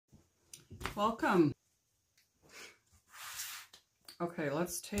Welcome. Okay,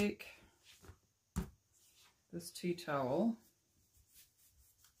 let's take this tea towel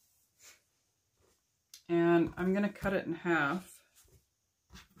and I'm going to cut it in half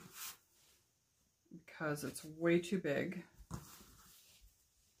because it's way too big.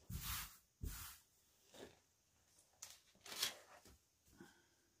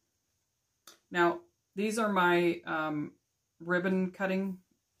 Now, these are my ribbon cutting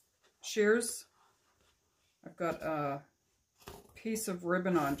shears. I've got a piece of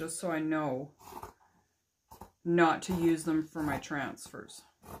ribbon on just so I know not to use them for my transfers.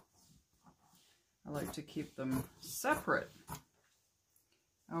 I like to keep them separate.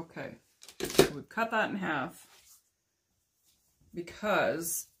 Okay, so we've cut that in half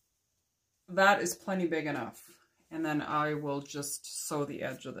because that is plenty big enough. And then I will just sew the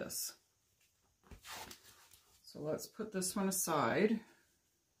edge of this. So let's put this one aside.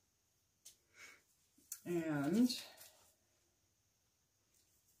 And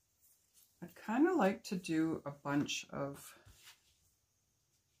I'd kind of like to do a bunch of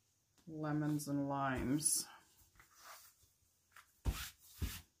lemons and limes.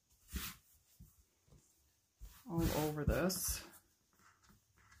 All over this.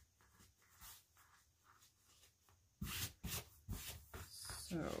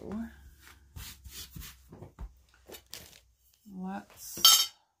 So let's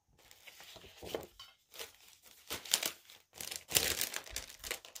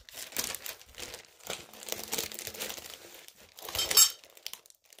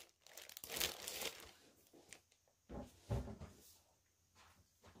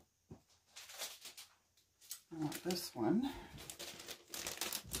this one.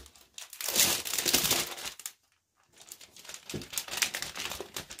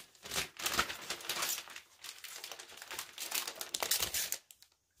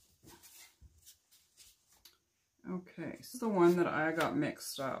 Okay, this is the one that I got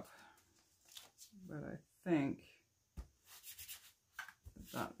mixed up, but I think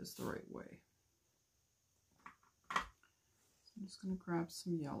that is the right way. So I'm just going to grab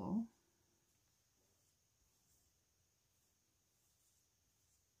some yellow.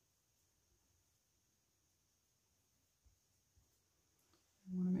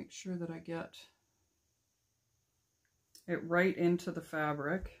 I want to make sure that I get it right into the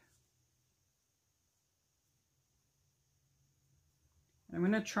fabric. I'm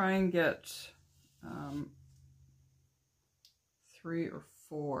going to try and get 3 or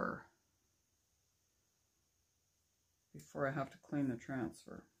 4 before I have to clean the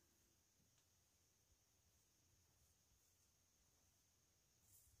transfer.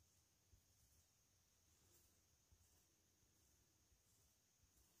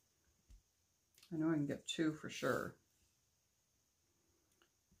 I know I can get 2 for sure.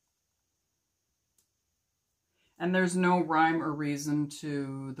 And there's no rhyme or reason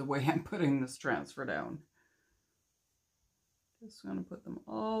to the way I'm putting this transfer down. Just going to put them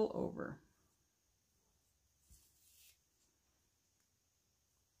all over.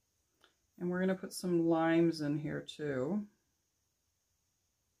 And we're going to put some limes in here too.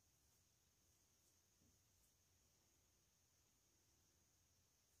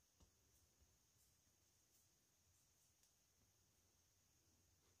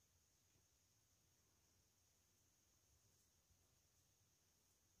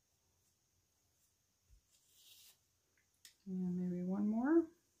 And maybe one more.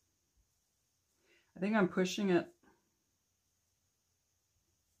 I think I'm pushing it.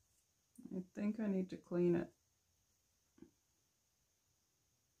 I think I need to clean it.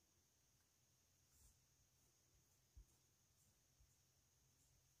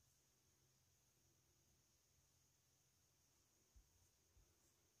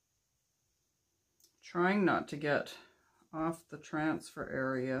 Trying not to get off the transfer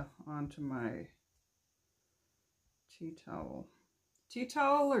area onto my tea towel. Tea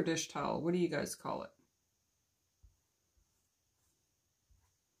towel or dish towel? What do you guys call it?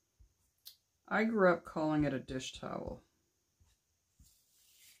 I grew up calling it a dish towel.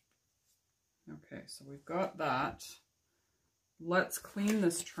 Okay, so we've got that. Let's clean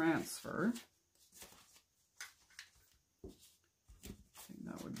this transfer. I think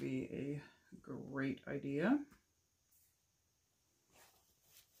that would be a great idea.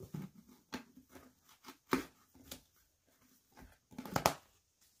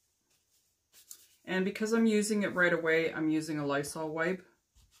 And because I'm using it right away, I'm using a Lysol wipe.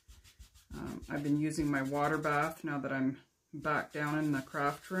 I've been using my water bath now that I'm back down in the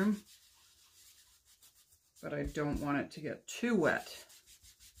craft room. But I don't want it to get too wet.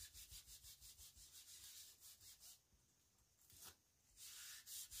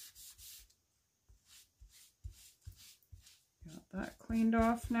 that cleaned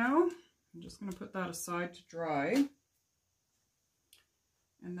off now. I'm just going to put that aside to dry.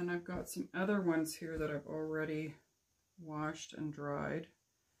 And then I've got some other ones here that I've already washed and dried.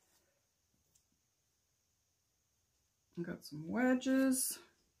 I've got some wedges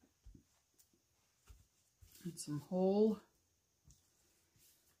and some whole.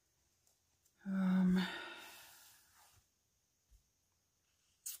 I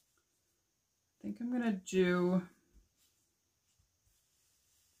think I'm going to do,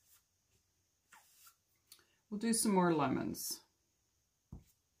 we'll do some more lemons.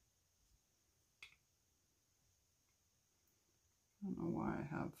 I don't know why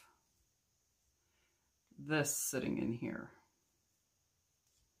I have this sitting in here.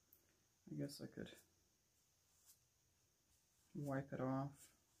 I guess I could wipe it off.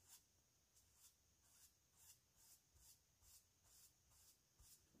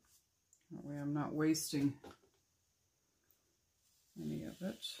 That way I'm not wasting any of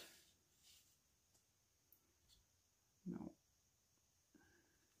it. No.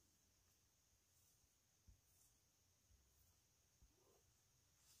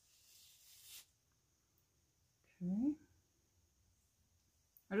 Okay.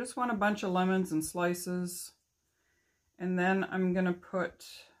 I just want a bunch of lemons and slices. And then I'm going to put,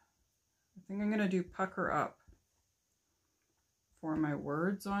 I think I'm going to do pucker up for my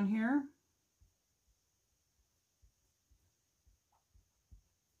words on here.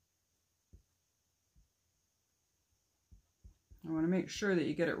 I want to make sure that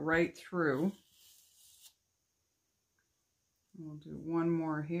you get it right through. We'll do one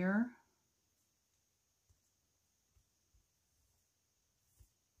more here.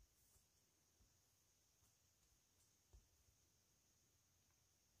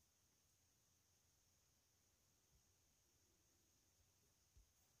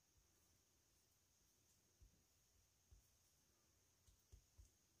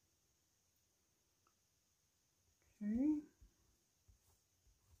 Okay.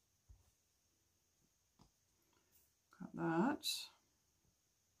 That.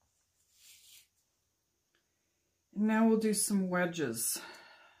 And now we'll do some wedges.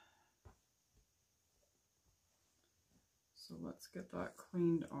 So let's get that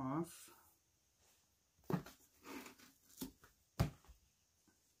cleaned off.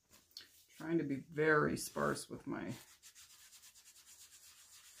 Trying to be very sparse with my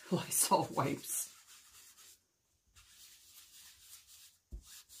Lysol wipes.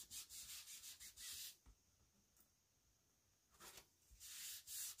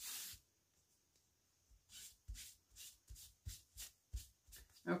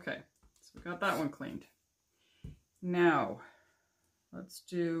 Okay, so we got that one cleaned. Now, let's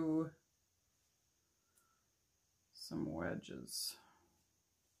do some wedges.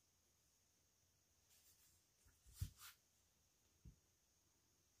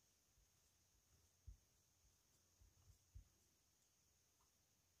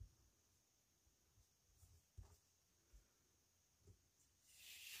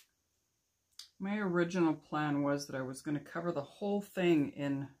 My original plan was that I was going to cover the whole thing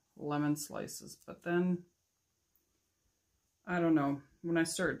in lemon slices, but then, I don't know, when I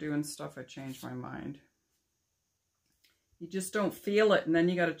start doing stuff, I change my mind. You just don't feel it, and then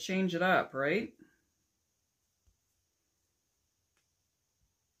you got to change it up, right?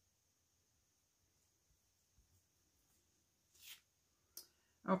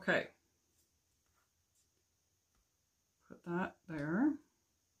 Okay. Put that there.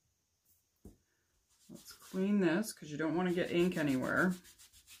 Let's clean this because you don't want to get ink anywhere.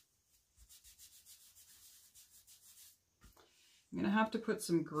 I'm going to have to put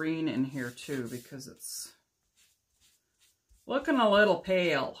some green in here too because it's looking a little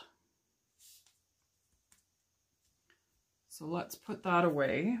pale. So let's put that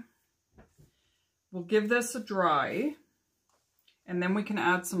away. We'll give this a dry and then we can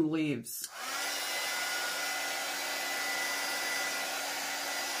add some leaves.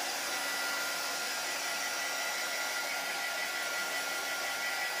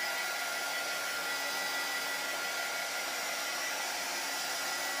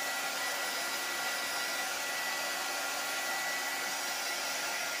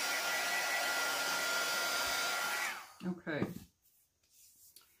 Okay,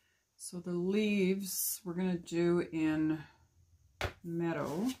 so the leaves we're going to do in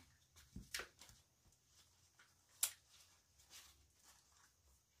Meadow.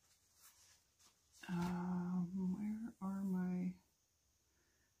 Where are my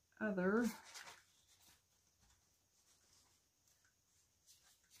other?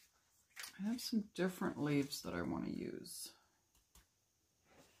 I have some different leaves that I want to use.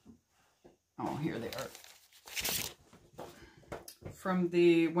 Oh, here they are. from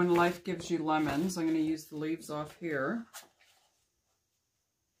the When Life Gives You Lemons. I'm going to use the leaves off here.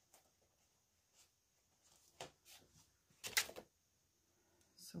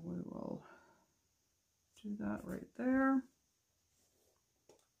 So we will do that right there.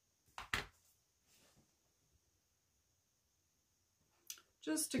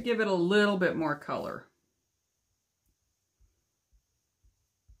 Just to give it a little bit more color.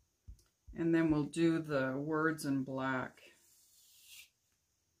 And then we'll do the words in black.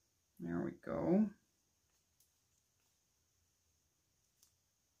 There we go.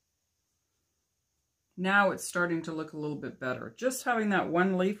 Now it's starting to look a little bit better. Just having that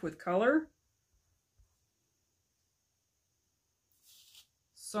one leaf with color,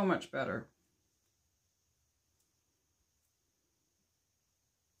 so much better.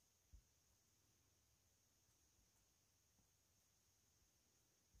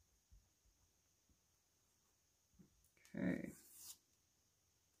 Okay.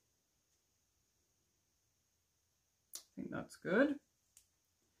 I think that's good.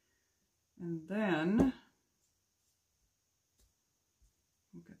 And then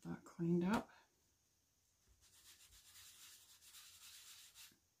we'll get that cleaned up.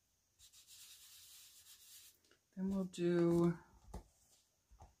 Then we'll do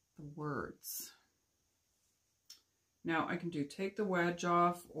the words. Now I can do Take the Wedge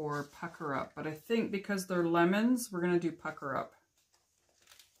Off or Pucker Up, but I think because they're lemons, we're going to do Pucker Up.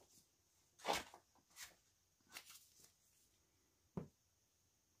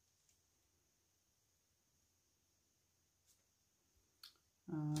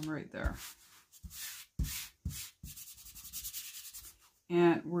 Right there.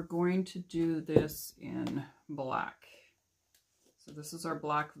 And we're going to do this in black. So this is our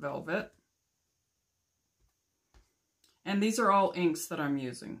black velvet. And these are all inks that I'm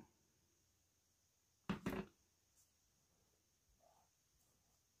using.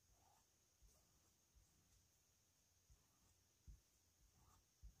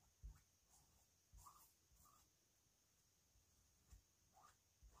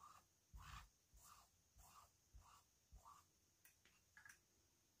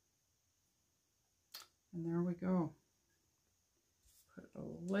 And there we go. Put a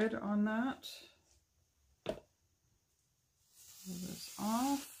lid on that. Pull this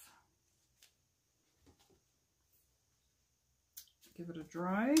off. Give it a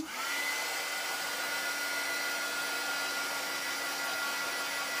dry.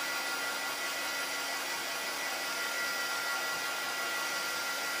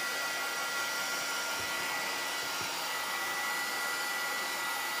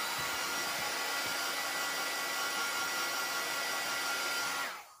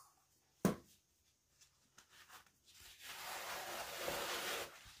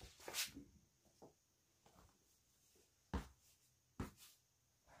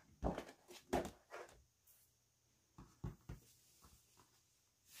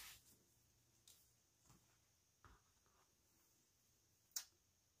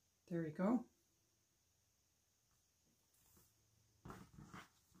 There you go.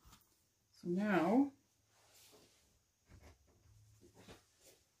 So now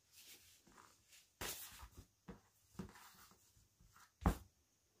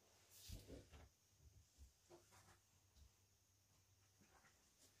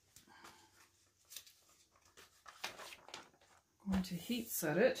I'm going to heat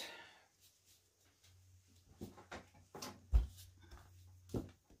set it.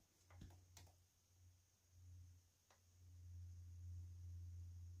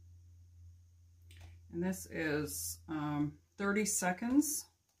 And this is 30 seconds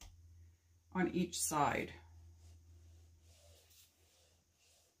on each side.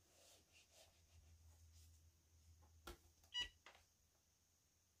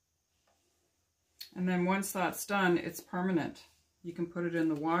 And then once that's done, it's permanent. You can put it in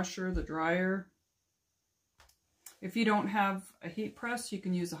the washer, the dryer. If you don't have a heat press, you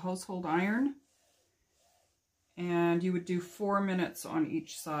can use a household iron. And you would do 4 minutes on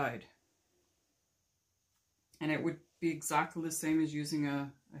each side. And it would be exactly the same as using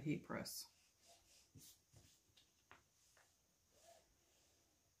a heat press.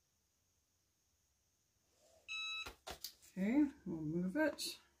 Okay, we'll move it.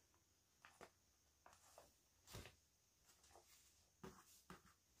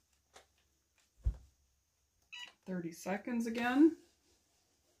 "30 seconds again.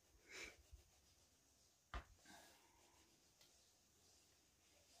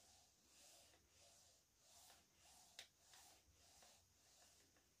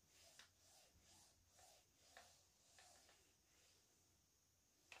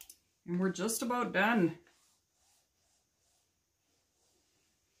 And we're just about done.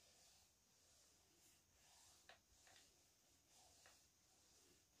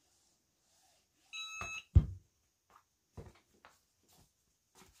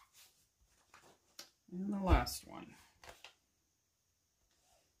 And the last one.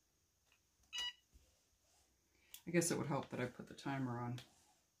 I guess it would help that I put the timer on.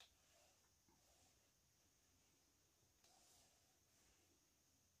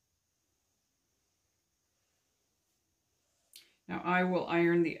 Now I will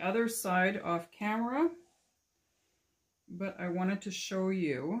iron the other side off camera, but I wanted to show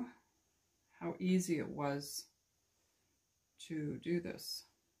you how easy it was to do this.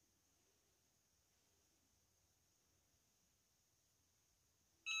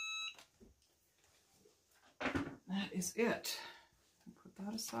 That is it. Put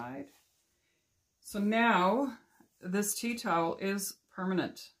that aside. So now this tea towel is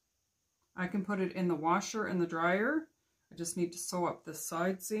permanent. I can put it in the washer and the dryer. I just need to sew up this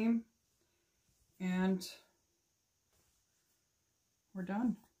side seam and we're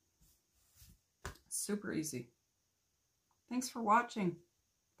done. Super easy. Thanks for watching.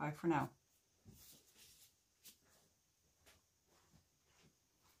 Bye for now.